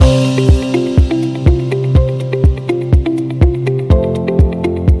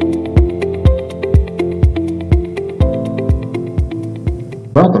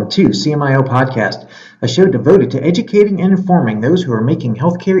to CMIO Podcast, a show devoted to educating and informing those who are making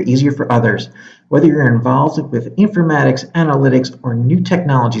healthcare easier for others. Whether you're involved with informatics, analytics, or new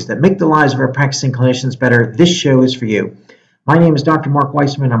technologies that make the lives of our practicing clinicians better, this show is for you. My name is Dr. Mark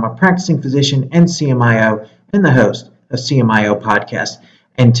Weissman. I'm a practicing physician and CMIO and the host of CMIO Podcast.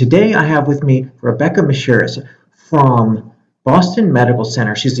 And today I have with me Rebecca Mishuris from Boston Medical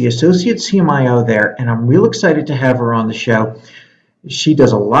Center. She's the associate CMIO there, and I'm real excited to have her on the show. She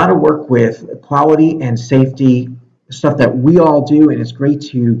does a lot of work with quality and safety, stuff that we all do, and it's great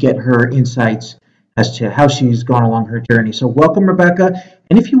to get her insights as to how she's gone along her journey. So welcome, Rebecca.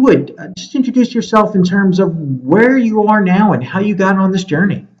 And if you would, just introduce yourself in terms of where you are now and how you got on this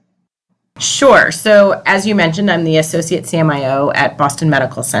journey. Sure. So as you mentioned, I'm the Associate CMIO at Boston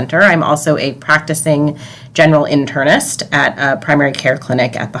Medical Center. I'm also a practicing general internist at a primary care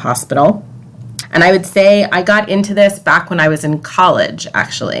clinic at the hospital. And I would say I got into this back when I was in college,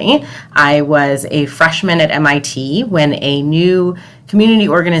 actually. I was a freshman at MIT when a new community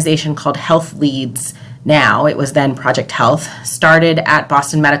organization called Health Leads, now it was then Project Health, started at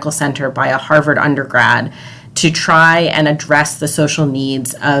Boston Medical Center by a Harvard undergrad to try and address the social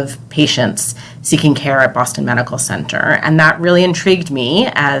needs of patients seeking care at Boston Medical Center. And that really intrigued me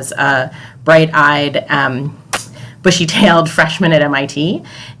as a bright-eyed, bushy-tailed freshman at MIT.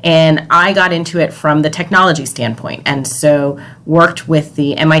 And I got into it from the technology standpoint. And so worked with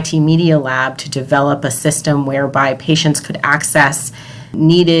the MIT Media Lab to develop a system whereby patients could access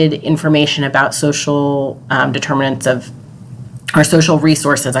needed information about social determinants of, or social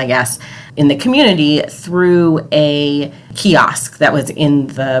resources, I guess, in the community through a kiosk that was in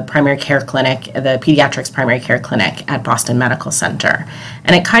the primary care clinic, the pediatrics primary care clinic at Boston Medical Center.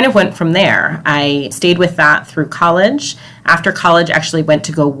 And it kind of went from there. I stayed with that through college. After college, actually went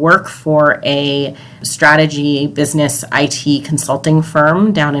to go work for a strategy business IT consulting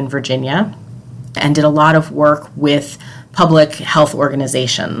firm down in Virginia and did a lot of work with public health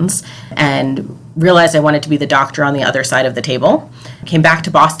organizations and realized I wanted to be the doctor on the other side of the table. Came back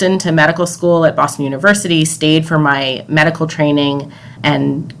to Boston to medical school at Boston University, stayed for my medical training,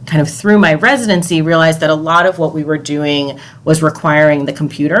 and kind of through my residency realized that a lot of what we were doing was requiring the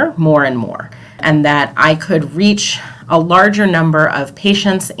computer more and more, and that I could reach a larger number of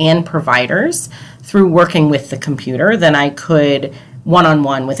patients and providers through working with the computer than I could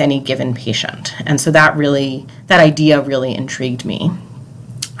one-on-one with any given patient. And so that idea really intrigued me.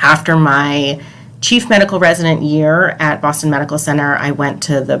 After my chief medical resident year at Boston Medical Center, I went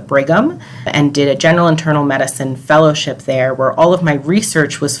to the Brigham and did a general internal medicine fellowship there, where all of my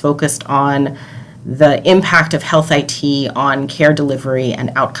research was focused on the impact of health IT on care delivery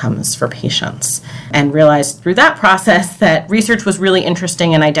and outcomes for patients, and realized through that process that research was really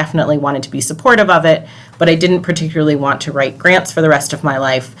interesting and I definitely wanted to be supportive of it, but I didn't particularly want to write grants for the rest of my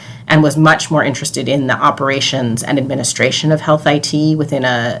life and was much more interested in the operations and administration of health IT within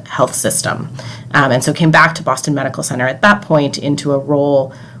a health system. And so came back to Boston Medical Center at that point into a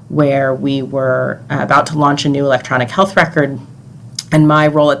role where we were about to launch a new electronic health record. And my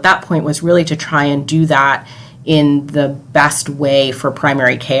role at that point was really to try and do that in the best way for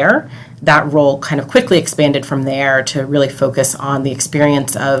primary care. That role kind of quickly expanded from there to really focus on the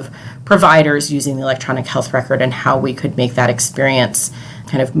experience of providers using the electronic health record and how we could make that experience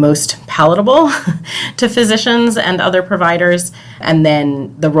kind of most palatable to physicians and other providers. And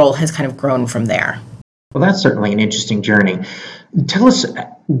then the role has kind of grown from there. Well, that's certainly an interesting journey. Tell us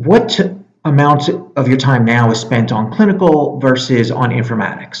what amount of your time now is spent on clinical versus on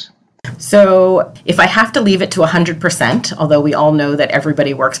informatics? So if I have to leave it to 100%, although we all know that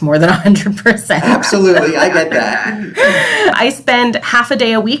everybody works more than 100%. Absolutely, I get that. I spend half a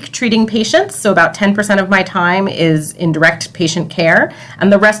day a week treating patients, so about 10% of my time is in direct patient care,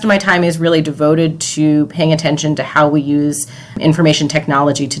 and the rest of my time is really devoted to paying attention to how we use information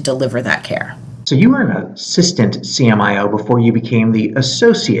technology to deliver that care. So you were an assistant CMIO before you became the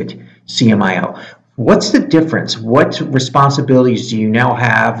associate CMIO. What's the difference? What responsibilities do you now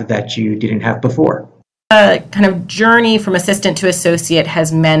have that you didn't have before? The kind of journey from assistant to associate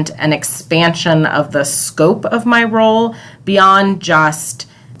has meant an expansion of the scope of my role beyond just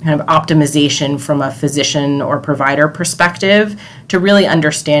kind of optimization from a physician or provider perspective to really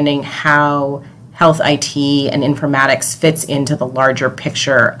understanding how health IT and informatics fits into the larger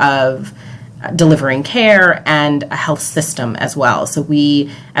picture of delivering care and a health system as well. So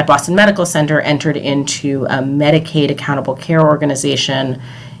we at Boston Medical Center entered into a Medicaid accountable care organization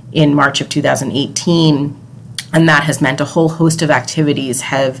in March of 2018. And that has meant a whole host of activities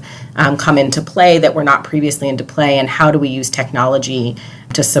have come into play that were not previously into play, and how do we use technology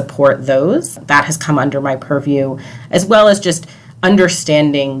to support those? That has come under my purview, as well as just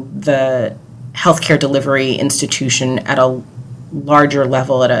understanding the healthcare delivery institution at a larger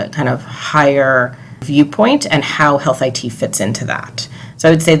level, at a kind of higher viewpoint, and how health IT fits into that. So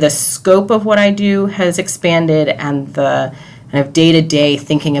I would say the scope of what I do has expanded, and the kind of day-to-day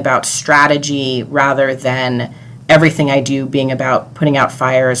thinking about strategy rather than everything I do being about putting out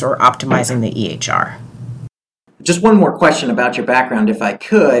fires or optimizing the EHR. Just one more question about your background, if I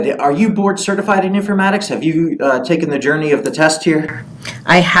could. Are you board certified in informatics? Have you taken the journey of the test here?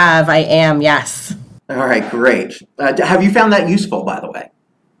 I am, yes. All right, great. Have you found that useful, by the way?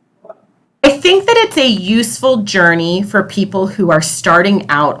 I think that it's a useful journey for people who are starting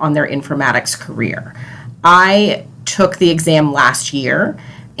out on their informatics career. I took the exam last year,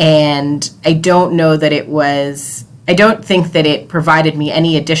 and I don't think that it provided me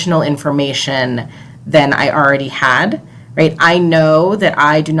any additional information than I already had, right? I know that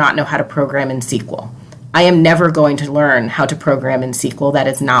I do not know how to program in SQL. I am never going to learn how to program in SQL. That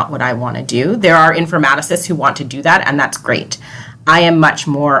is not what I want to do. There are informaticists who want to do that, and that's great. I am much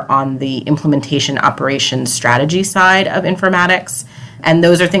more on the implementation operations strategy side of informatics, and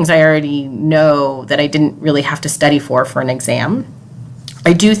those are things I already know that I didn't really have to study for an exam.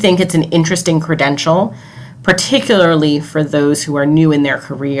 I do think it's an interesting credential, particularly for those who are new in their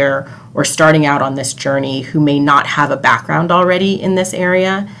career or starting out on this journey who may not have a background already in this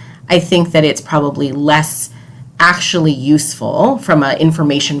area. I think that it's probably less actually useful from an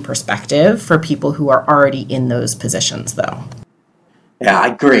information perspective for people who are already in those positions, though. Yeah, I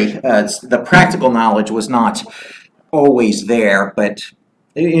agree. The practical knowledge was not always there, but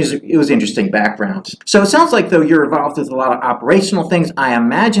it was interesting background. So it sounds like, though, you're involved with a lot of operational things. I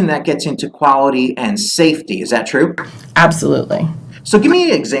imagine that gets into quality and safety. Is that true? Absolutely. So give me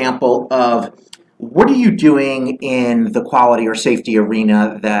an example of what are you doing in the quality or safety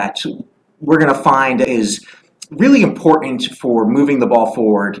arena that we're going to find is really important for moving the ball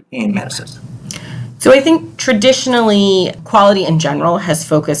forward in medicine? So I think traditionally, quality in general has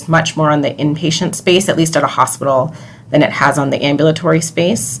focused much more on the inpatient space, at least at a hospital, than it has on the ambulatory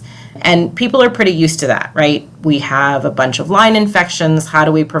space. And people are pretty used to that, right? We have a bunch of line infections. How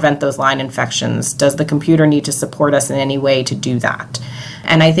do we prevent those line infections? Does the computer need to support us in any way to do that?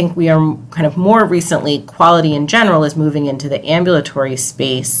 And I think we are kind of more recently, quality in general is moving into the ambulatory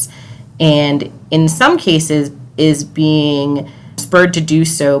space, and in some cases is being spurred to do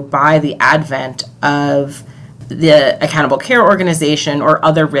so by the advent of the accountable care organization or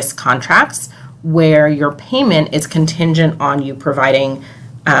other risk contracts where your payment is contingent on you providing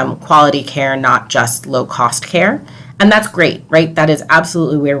quality care, not just low-cost care. And that's great, right? That is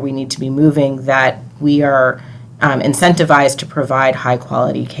absolutely where we need to be moving, that we are incentivized to provide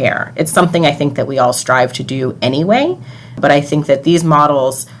high-quality care. It's something I think that we all strive to do anyway, but I think that these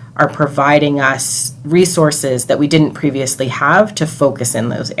models are providing us resources that we didn't previously have to focus in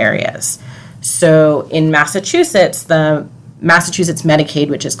those areas. So in Massachusetts, the Massachusetts Medicaid,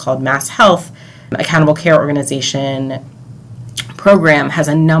 which is called Mass Health, Accountable Care Organization program has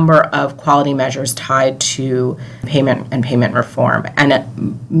a number of quality measures tied to payment and payment reform,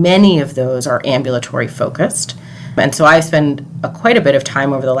 and many of those are ambulatory focused. And so I spend quite a bit of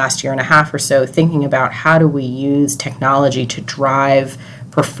time over the last year and a half or so thinking about how do we use technology to drive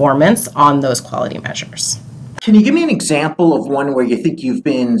performance on those quality measures. Can you give me an example of one where you think you've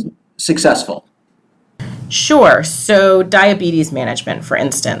been successful? Sure. So diabetes management, for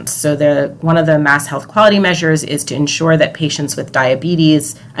instance. So one of the Mass Health quality measures is to ensure that patients with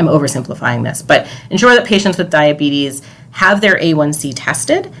diabetes, I'm oversimplifying this, but ensure that patients with diabetes have their A1C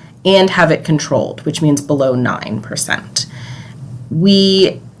tested and have it controlled, which means below 9%.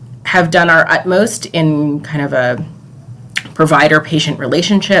 We have done our utmost in kind of a provider-patient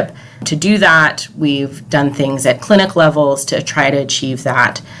relationship to do that. We've done things at clinic levels to try to achieve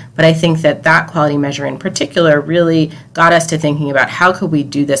that. But I think that quality measure in particular really got us to thinking about how could we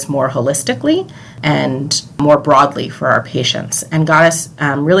do this more holistically and more broadly for our patients, and got us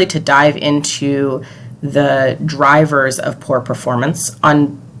really to dive into the drivers of poor performance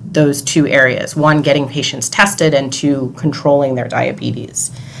on those two areas. One, getting patients tested, and two, controlling their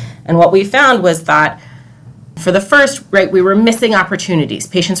diabetes. And what we found was that for the first, right, we were missing opportunities.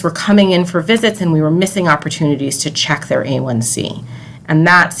 Patients were coming in for visits and we were missing opportunities to check their A1C. And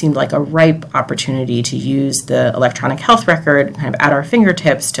that seemed like a ripe opportunity to use the electronic health record kind of at our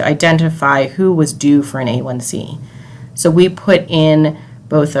fingertips to identify who was due for an A1C. So we put in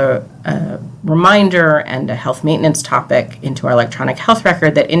both a reminder and a health maintenance topic into our electronic health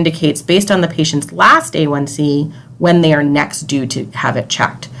record that indicates, based on the patient's last A1C, when they are next due to have it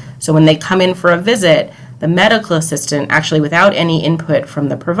checked. So when they come in for a visit, the medical assistant, actually without any input from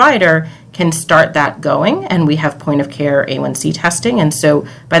the provider, can start that going. And we have point of care A1C testing. And so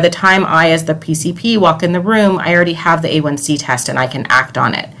by the time I, as the PCP, walk in the room, I already have the A1C test and I can act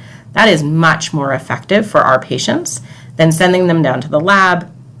on it. That is much more effective for our patients than sending them down to the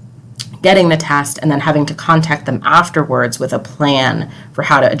lab, getting the test, and then having to contact them afterwards with a plan for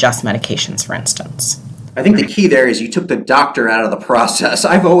how to adjust medications, for instance. I think the key there is you took the doctor out of the process.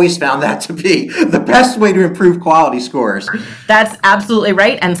 I've always found that to be the best way to improve quality scores. That's absolutely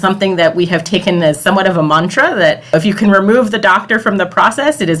right, and something that we have taken as somewhat of a mantra, that if you can remove the doctor from the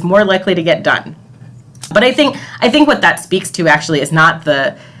process, it is more likely to get done. But I think what that speaks to actually is not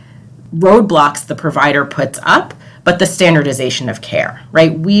the roadblocks the provider puts up, but the standardization of care,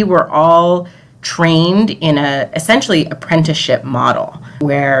 right? We were all trained in a essentially apprenticeship model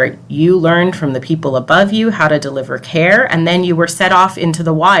where you learned from the people above you how to deliver care, and then you were set off into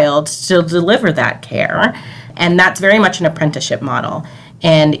the wild to deliver that care. And that's very much an apprenticeship model.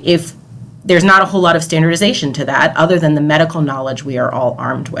 And if there's not a whole lot of standardization to that other than the medical knowledge we are all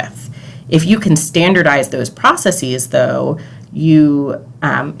armed with. If you can standardize those processes, though, you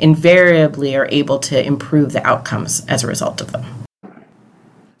invariably are able to improve the outcomes as a result of them.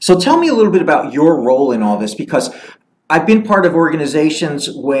 So tell me a little bit about your role in all this, because I've been part of organizations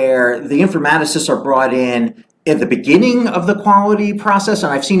where the informaticists are brought in at the beginning of the quality process,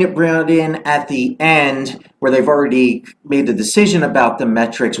 and I've seen it brought in at the end where they've already made the decision about the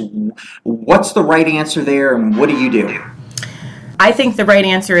metrics. What's the right answer there, and what do you do? I think the right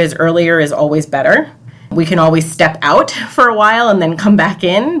answer is earlier is always better. We can always step out for a while and then come back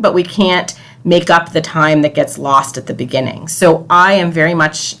in, but we can't make up the time that gets lost at the beginning. So I am very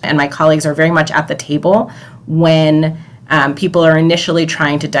much, and my colleagues are very much at the table when people are initially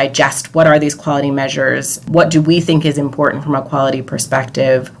trying to digest what are these quality measures, what do we think is important from a quality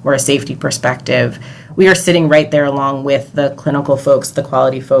perspective or a safety perspective. We are sitting right there along with the clinical folks, the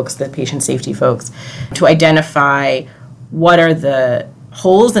quality folks, the patient safety folks to identify what are the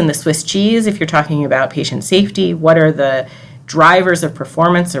holes in the Swiss cheese if you're talking about patient safety, what are the drivers of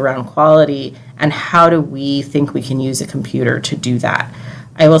performance around quality, and how do we think we can use a computer to do that.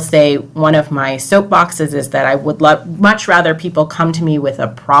 I will say one of my soapboxes is that I would much rather people come to me with a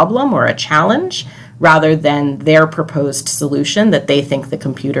problem or a challenge rather than their proposed solution that they think the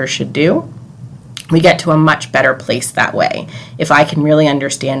computer should do. We get to a much better place that way. If I can really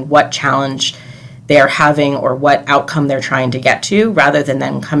understand what challenge they are having or what outcome they're trying to get to, rather than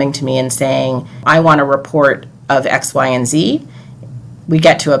them coming to me and saying, I want a report of X, Y, and Z, we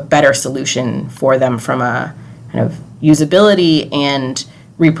get to a better solution for them from a kind of usability and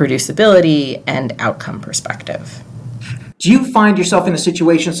reproducibility and outcome perspective. Do you find yourself in a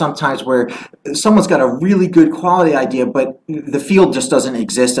situation sometimes where someone's got a really good quality idea, but the field just doesn't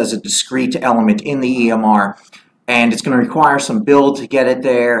exist as a discrete element in the EMR, and it's going to require some build to get it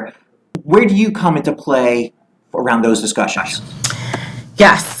there? Where do you come into play around those discussions?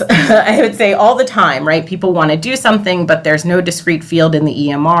 Yes, I would say all the time, right? People want to do something, but there's no discrete field in the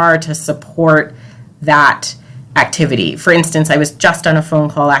EMR to support that activity. For instance, I was just on a phone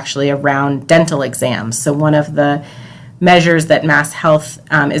call actually around dental exams. So one of the measures that Mass Health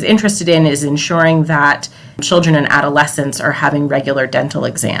is interested in is ensuring that children and adolescents are having regular dental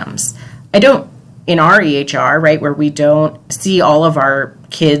exams. In our EHR, right, where we don't see all of our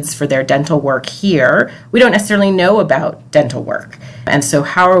kids for their dental work here, we don't necessarily know about dental work. And so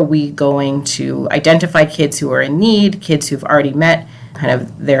how are we going to identify kids who are in need, kids who've already met kind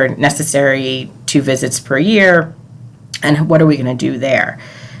of their necessary 2 visits per year, and what are we going to do there?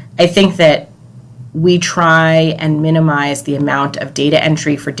 I think that we try and minimize the amount of data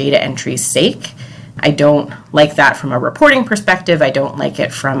entry for data entry's sake. I don't like that from a reporting perspective. I don't like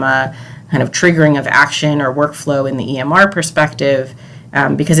it from a kind of triggering of action or workflow in the EMR perspective,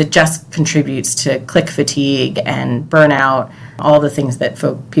 because it just contributes to click fatigue and burnout, all the things that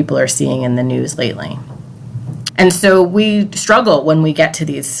people are seeing in the news lately. And so we struggle when we get to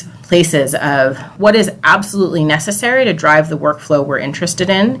these places of what is absolutely necessary to drive the workflow we're interested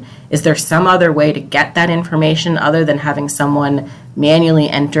in. Is there some other way to get that information other than having someone manually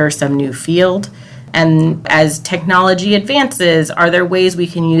enter some new field? And as technology advances, are there ways we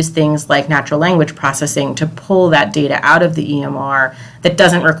can use things like natural language processing to pull that data out of the EMR that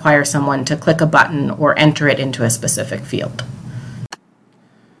doesn't require someone to click a button or enter it into a specific field?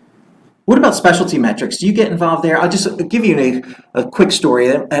 What about specialty metrics? Do you get involved there? I'll just give you a quick story.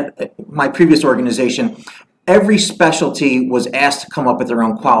 At my previous organization, every specialty was asked to come up with their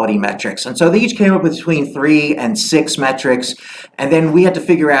own quality metrics. And so they each came up with between 3 and 6 metrics. And then we had to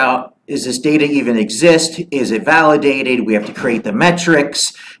figure out, is this data even exist? Is it validated? We have to create the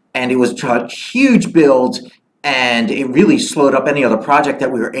metrics. and it was a huge build, and it really slowed up any other project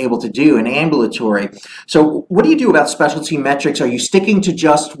that we were able to do in ambulatory. So what do you do about specialty metrics? Are you sticking to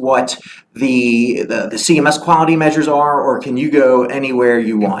just what the CMS quality measures are, or can you go anywhere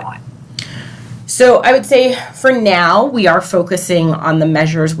you want? So I would say for now, we are focusing on the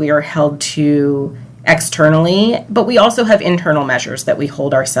measures we are held to externally, but we also have internal measures that we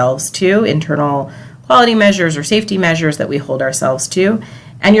hold ourselves to, internal quality measures or safety measures that we hold ourselves to.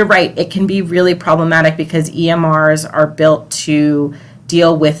 And you're right, it can be really problematic because EMRs are built to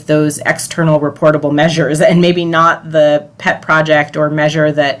deal with those external reportable measures and maybe not the pet project or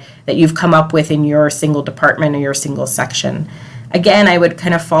measure that you've come up with in your single department or your single section. Again, I would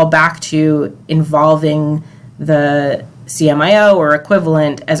kind of fall back to involving the CMIO or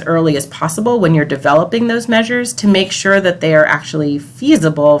equivalent as early as possible when you're developing those measures to make sure that they are actually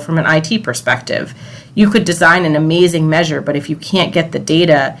feasible from an IT perspective. You could design an amazing measure, but if you can't get the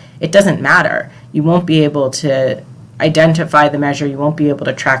data, it doesn't matter. You won't be able to identify the measure, you won't be able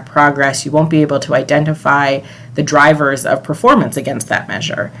to track progress, you won't be able to identify the drivers of performance against that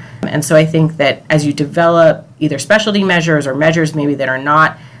measure. And so I think that as you develop either specialty measures or measures maybe that are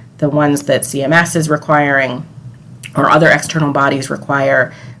not the ones that CMS is requiring or other external bodies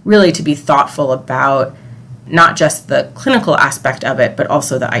require, really to be thoughtful about not just the clinical aspect of it, but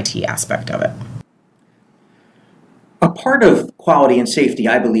also the IT aspect of it. A part of quality and safety,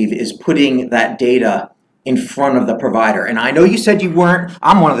 I believe, is putting that data in front of the provider. And I know you said you weren't.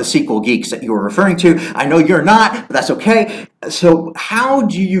 I'm one of the SQL geeks that you were referring to. I know you're not, but that's okay. So how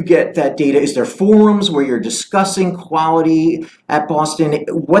do you get that data? Is there forums where you're discussing quality at Boston?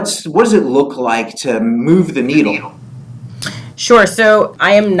 What does it look like to move the needle? Sure. So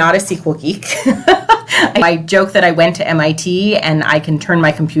I am not a SQL geek. I joke that I went to MIT and I can turn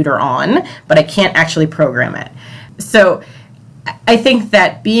my computer on, but I can't actually program it. So I think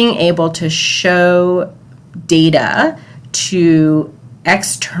that being able to show data to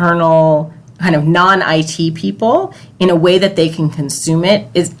external kind of non-IT people in a way that they can consume it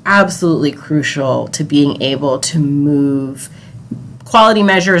is absolutely crucial to being able to move quality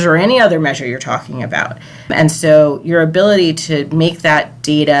measures or any other measure you're talking about. And so your ability to make that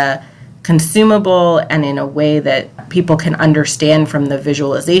data consumable and in a way that people can understand from the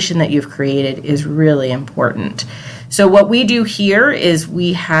visualization that you've created is really important. So what we do here is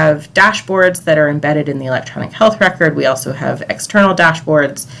we have dashboards that are embedded in the electronic health record. We also have external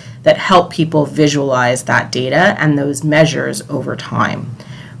dashboards that help people visualize that data and those measures over time.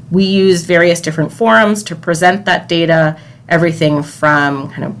 We use various different forums to present that data, everything from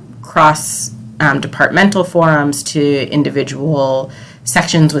kind of cross-departmental forums to individual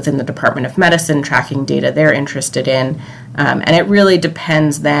sections within the Department of Medicine tracking data they're interested in. And it really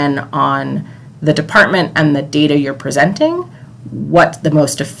depends then on the department and the data you're presenting, what the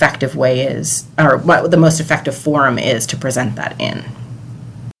most effective way is, or what the most effective forum is to present that in.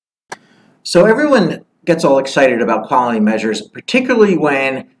 So everyone gets all excited about quality measures, particularly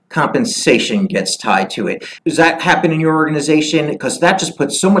when compensation gets tied to it. Does that happen in your organization? Because that just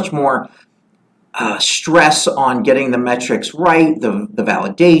puts so much more stress on getting the metrics right, the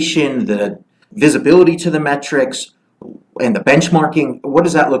validation, the visibility to the metrics, and the benchmarking. What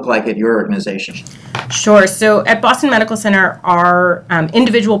does that look like at your organization? Sure. So at Boston Medical Center, our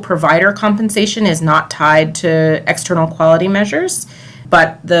individual provider compensation is not tied to external quality measures,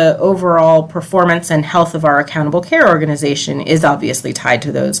 but the overall performance and health of our accountable care organization is obviously tied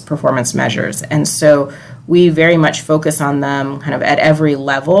to those performance measures. And so we very much focus on them kind of at every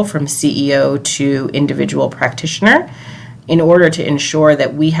level from CEO to individual practitioner, in order to ensure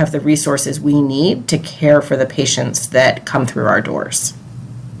that we have the resources we need to care for the patients that come through our doors.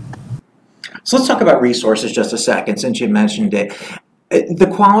 So let's talk about resources just a second, since you mentioned it.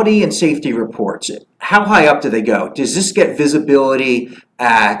 The quality and safety reports, how high up do they go? Does this get visibility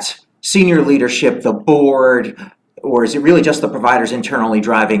at senior leadership, the board, or is it really just the providers internally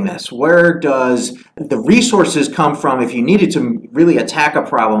driving this? Where does the resources come from if you needed to really attack a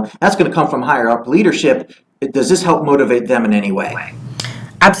problem? That's going to come from higher up leadership. Does this help motivate them in any way?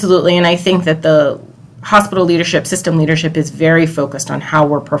 Absolutely, and I think that the hospital leadership, system leadership is very focused on how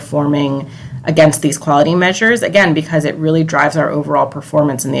we're performing against these quality measures, again, because it really drives our overall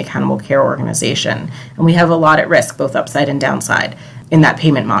performance in the accountable care organization. And we have a lot at risk, both upside and downside, in that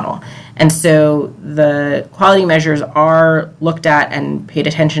payment model. And so the quality measures are looked at and paid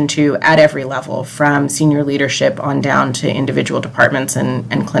attention to at every level, from senior leadership on down to individual departments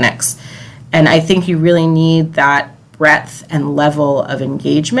and clinics. And I think you really need that breadth and level of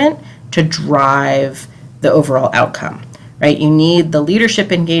engagement to drive the overall outcome. right? You need the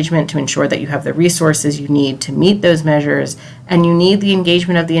leadership engagement to ensure that you have the resources you need to meet those measures, and you need the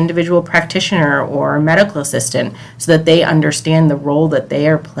engagement of the individual practitioner or medical assistant so that they understand the role that they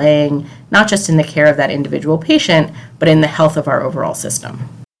are playing, not just in the care of that individual patient, but in the health of our overall system.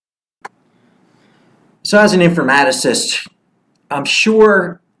 So as an informaticist, I'm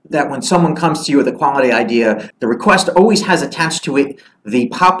sure that when someone comes to you with a quality idea, the request always has attached to it the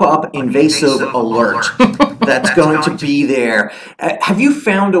pop-up invasive alert that's going to be there. Have you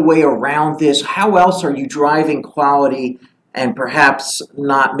found a way around this? How else are you driving quality and perhaps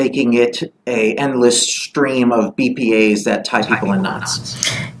not making it an endless stream of BPAs that tie people in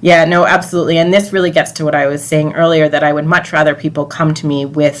knots? Yeah, no, absolutely. And this really gets to what I was saying earlier, that I would much rather people come to me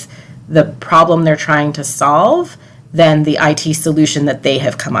with the problem they're trying to solve than the IT solution that they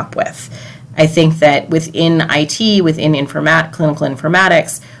have come up with. I think that within IT, within clinical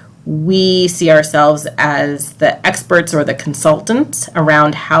informatics, we see ourselves as the experts or the consultants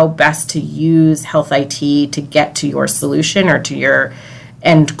around how best to use health IT to get to your solution or to your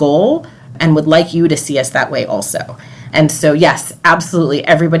end goal, and would like you to see us that way also. And so, yes, absolutely,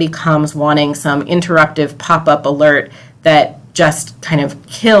 everybody comes wanting some interruptive pop-up alert that just kind of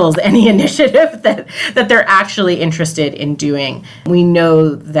kills any initiative that they're actually interested in doing. We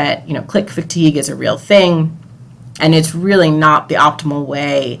know that, click fatigue is a real thing, and it's really not the optimal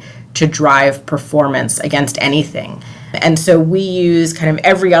way to drive performance against anything. And so we use kind of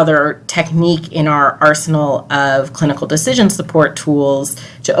every other technique in our arsenal of clinical decision support tools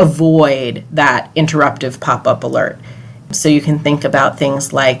to avoid that interruptive pop-up alert. So you can think about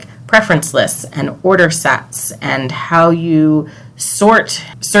things like preference lists and order sets and how you sort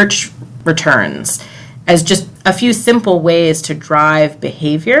search returns as just a few simple ways to drive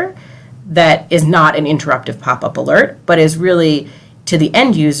behavior that is not an interruptive pop-up alert, but is really, to the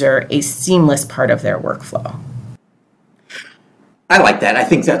end user, a seamless part of their workflow. I like that. I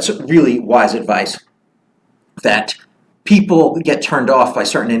think that's really wise advice, that people get turned off by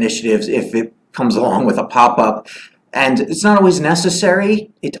certain initiatives if it comes along with a pop-up. And it's not always necessary.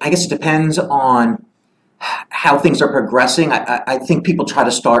 I guess it depends on how things are progressing. I think people try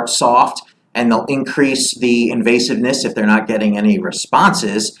to start soft and they'll increase the invasiveness if they're not getting any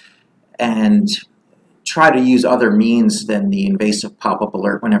responses, and try to use other means than the invasive pop-up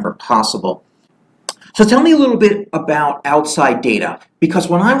alert whenever possible. So tell me a little bit about outside data, because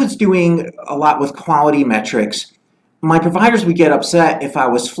when I was doing a lot with quality metrics, my providers would get upset if I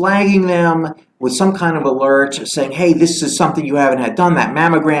was flagging them with some kind of alert saying, hey, this is something you haven't had done, that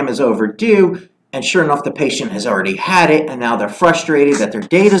mammogram is overdue, and sure enough, the patient has already had it, and now they're frustrated that their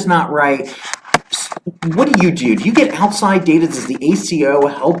data's not right. What do? Do you get outside data? Does the ACO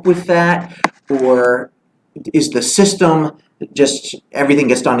help with that? Or is the system just everything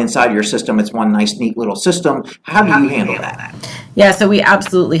gets done inside your system? It's one nice, neat little system. How do you handle that? Yeah, so we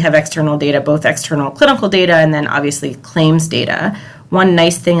absolutely have external data, both external clinical data and then obviously claims data. One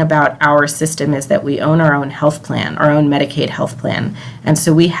nice thing about our system is that we own our own health plan, our own Medicaid health plan. And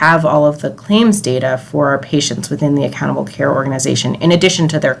so we have all of the claims data for our patients within the accountable care organization, in addition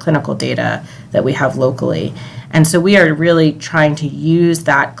to their clinical data that we have locally. And so we are really trying to use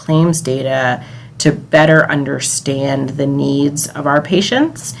that claims data to better understand the needs of our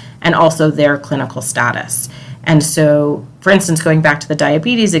patients and also their clinical status. And so, for instance, going back to the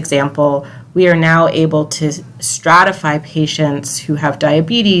diabetes example, we are now able to stratify patients who have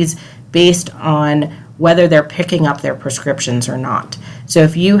diabetes based on whether they're picking up their prescriptions or not. So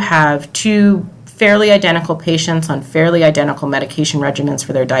if you have two fairly identical patients on fairly identical medication regimens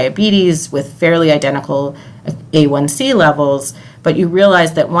for their diabetes with fairly identical A1C levels, but you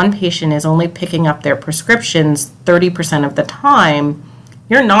realize that one patient is only picking up their prescriptions 30% of the time,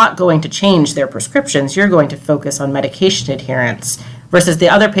 you're not going to change their prescriptions. You're going to focus on medication adherence, versus the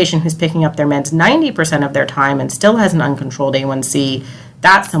other patient who's picking up their meds 90% of their time and still has an uncontrolled A1C.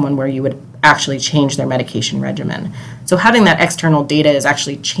 That's someone where you would actually change their medication regimen. So having that external data is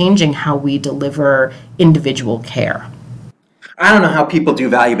actually changing how we deliver individual care. I don't know how people do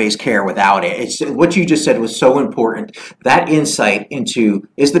value-based care without it. It's what you just said was so important. That insight into,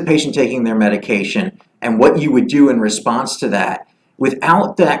 is the patient taking their medication, and what you would do in response to that.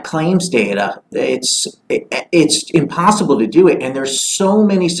 Without that claims data, it's impossible to do it. And there's so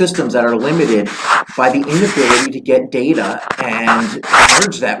many systems that are limited by the inability to get data and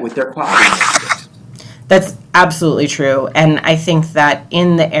merge that with their quality metrics. That's absolutely true. And I think that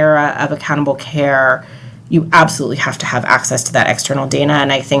in the era of accountable care, you absolutely have to have access to that external data.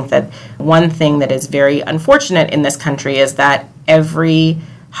 And I think that one thing that is very unfortunate in this country is that every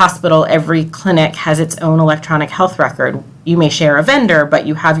hospital, every clinic has its own electronic health record. You may share a vendor, but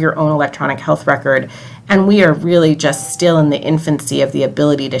you have your own electronic health record. And we are really just still in the infancy of the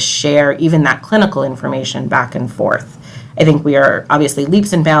ability to share even that clinical information back and forth. I think we are obviously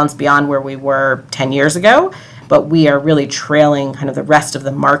leaps and bounds beyond where we were 10 years ago, but we are really trailing kind of the rest of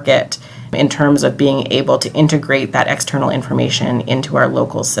the market in terms of being able to integrate that external information into our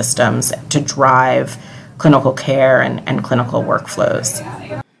local systems to drive clinical care and clinical workflows.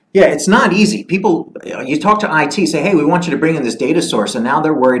 Yeah, it's not easy. People, you talk to IT, say, hey, we want you to bring in this data source, and now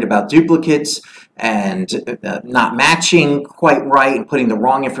they're worried about duplicates and not matching quite right and putting the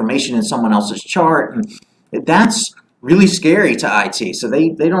wrong information in someone else's chart. And that's really scary to IT. So they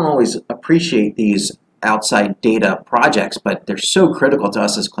don't always appreciate these outside data projects, but they're so critical to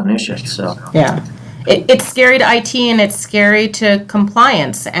us as clinicians. So yeah. It's scary to IT and it's scary to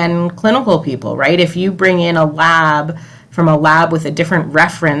compliance and clinical people, right? If you bring in a lab from a lab with a different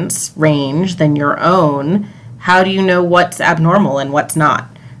reference range than your own, how do you know what's abnormal and what's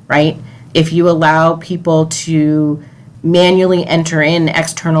not, right? If you allow people to manually enter in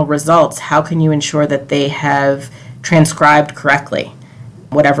external results, how can you ensure that they have transcribed correctly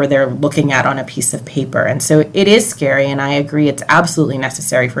whatever they're looking at on a piece of paper? And so it is scary, and I agree it's absolutely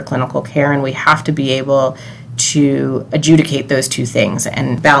necessary for clinical care, and we have to be able to adjudicate those two things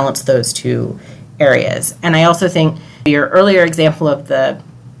and balance those two areas. And I also think your earlier example of the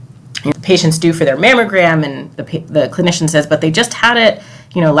patients due for their mammogram, and the clinician says, but they just had it,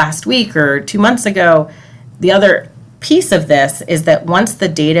 last week or 2 months ago. The other piece of this is that once the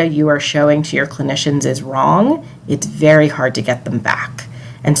data you are showing to your clinicians is wrong, it's very hard to get them back.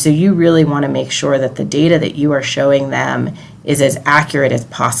 And so you really want to make sure that the data that you are showing them is as accurate as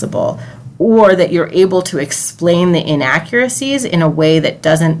possible, or that you're able to explain the inaccuracies in a way that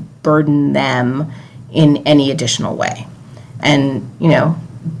doesn't burden them in any additional way. And,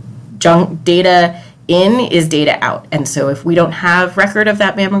 junk data in is data out. And so if we don't have record of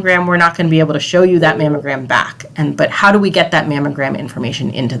that mammogram, we're not going to be able to show you that mammogram back. But how do we get that mammogram information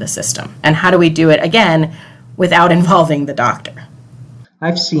into the system? And how do we do it, again, without involving the doctor?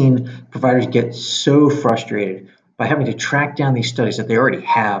 I've seen providers get so frustrated by having to track down these studies that they already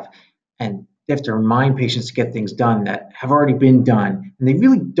have, and they have to remind patients to get things done that have already been done. And they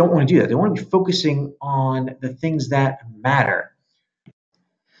really don't want to do that. They want to be focusing on the things that matter.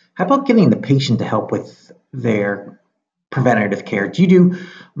 How about getting the patient to help with their preventative care? Do you do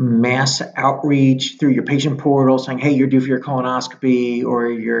mass outreach through your patient portal saying, hey, you're due for your colonoscopy,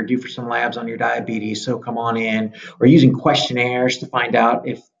 or you're due for some labs on your diabetes, so come on in, or using questionnaires to find out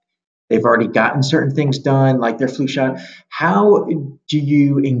if they've already gotten certain things done, like their flu shot? How do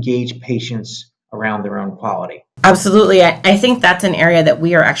you engage patients around their own quality? Absolutely. I think that's an area that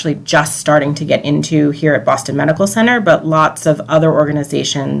we are actually just starting to get into here at Boston Medical Center, but lots of other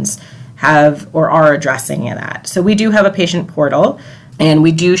organizations have or are addressing that. So we do have a patient portal, and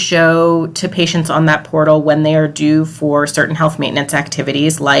we do show to patients on that portal when they are due for certain health maintenance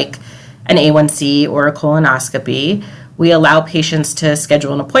activities like an A1C or a colonoscopy. We allow patients to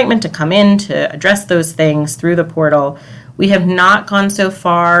schedule an appointment to come in to address those things through the portal. We have not gone so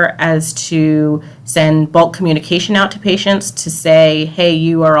far as to send bulk communication out to patients to say, hey,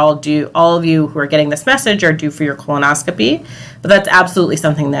 you are all due, all of you who are getting this message are due for your colonoscopy. But that's absolutely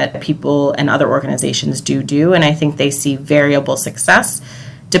something that people and other organizations do, and I think they see variable success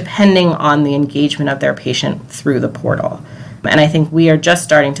depending on the engagement of their patient through the portal. And I think we are just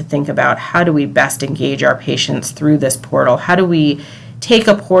starting to think about how do we best engage our patients through this portal? How do we take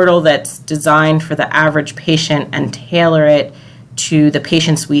a portal that's designed for the average patient and tailor it to the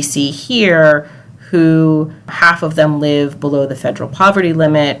patients we see here, who half of them live below the federal poverty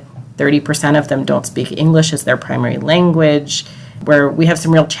limit, 30% of them don't speak English as their primary language, where we have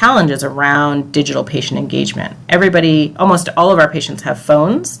some real challenges around digital patient engagement. Almost all of our patients have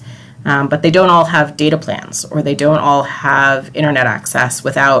phones, but they don't all have data plans, or they don't all have internet access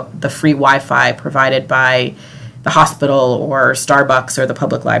without the free Wi-Fi provided by the hospital or Starbucks or the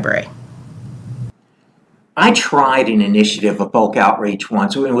public library. I tried an initiative of bulk outreach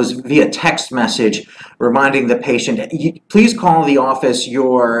once. It was via text message reminding the patient, please call the office,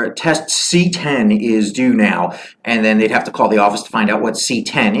 your test C10 is due now. And then they'd have to call the office to find out what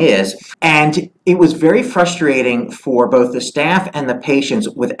C10 is. And it was very frustrating for both the staff and the patients.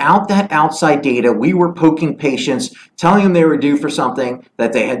 Without that outside data, we were poking patients, telling them they were due for something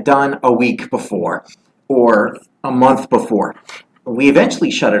that they had done a week before or a month before. We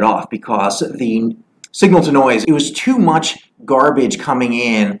eventually shut it off because the signal to noise, it was too much garbage coming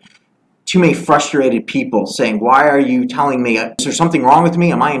in, too many frustrated people saying, why are you telling me, is there something wrong with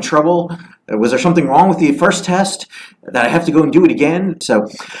me? Am I in trouble? Was there something wrong with the first test that I have to go and do it again? So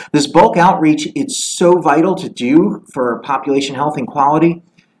this bulk outreach, it's so vital to do for population health and quality,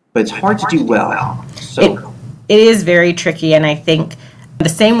 but it's hard to do well. So it is very tricky, and I think the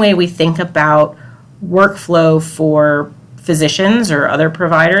same way we think about workflow for physicians or other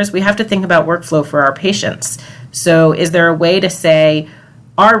providers, we have to think about workflow for our patients. So is there a way to say,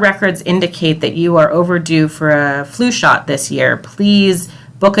 our records indicate that you are overdue for a flu shot this year. Please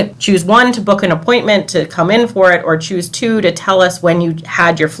choose 1 to book an appointment to come in for it, or choose 2 to tell us when you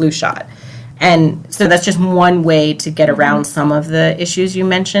had your flu shot. And so that's just one way to get around some of the issues you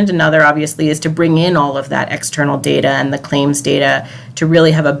mentioned. Another, obviously, is to bring in all of that external data and the claims data to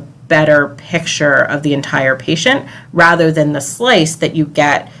really have a better picture of the entire patient, rather than the slice that you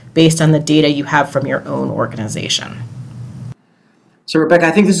get based on the data you have from your own organization. So, Rebecca,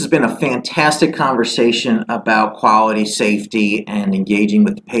 I think this has been a fantastic conversation about quality, safety, and engaging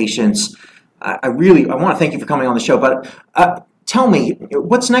with the patients. I want to thank you for coming on the show, but tell me,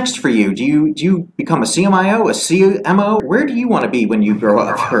 what's next for you? Do you become a CMIO, a CMO? Where do you want to be when you grow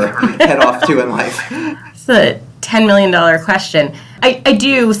up or head off to in life? It's a $10 million question. I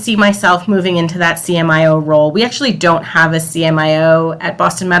do see myself moving into that CMIO role. We actually don't have a CMIO at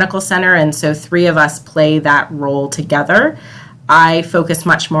Boston Medical Center, and so 3 of us play that role together. I focus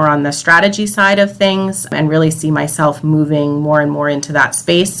much more on the strategy side of things and really see myself moving more and more into that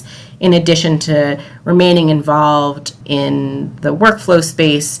space, in addition to remaining involved in the workflow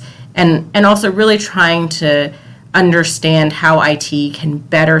space and also really trying to understand how IT can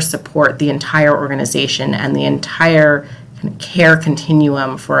better support the entire organization and the entire care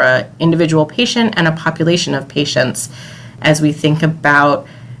continuum for an individual patient and a population of patients, as we think about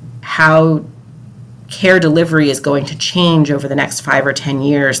how care delivery is going to change over the next 5 or 10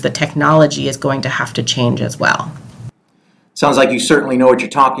 years. The technology is going to have to change as well. Sounds like you certainly know what you're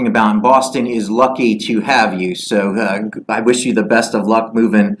talking about, and Boston is lucky to have you. So I wish you the best of luck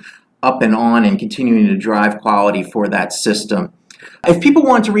moving up and on and continuing to drive quality for that system. If people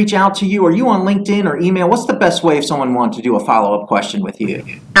want to reach out to you, are you on LinkedIn or email? What's the best way if someone wants to do a follow-up question with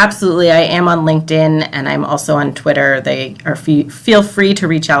you? Absolutely. I am on LinkedIn, and I'm also on Twitter. Feel free to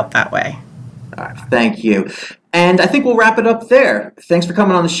reach out that way. All right, thank you. And I think we'll wrap it up there. Thanks for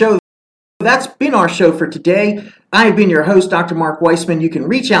coming on the show. That's been our show for today. I have been your host, Dr. Mark Weissman. You can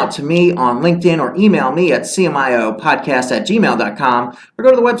reach out to me on LinkedIn or email me at cmiopodcast@gmail.com or go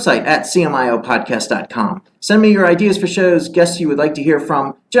to the website at cmiopodcast.com. Send me your ideas for shows, guests you would like to hear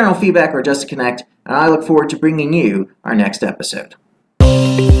from, general feedback, or just to connect, and I look forward to bringing you our next episode.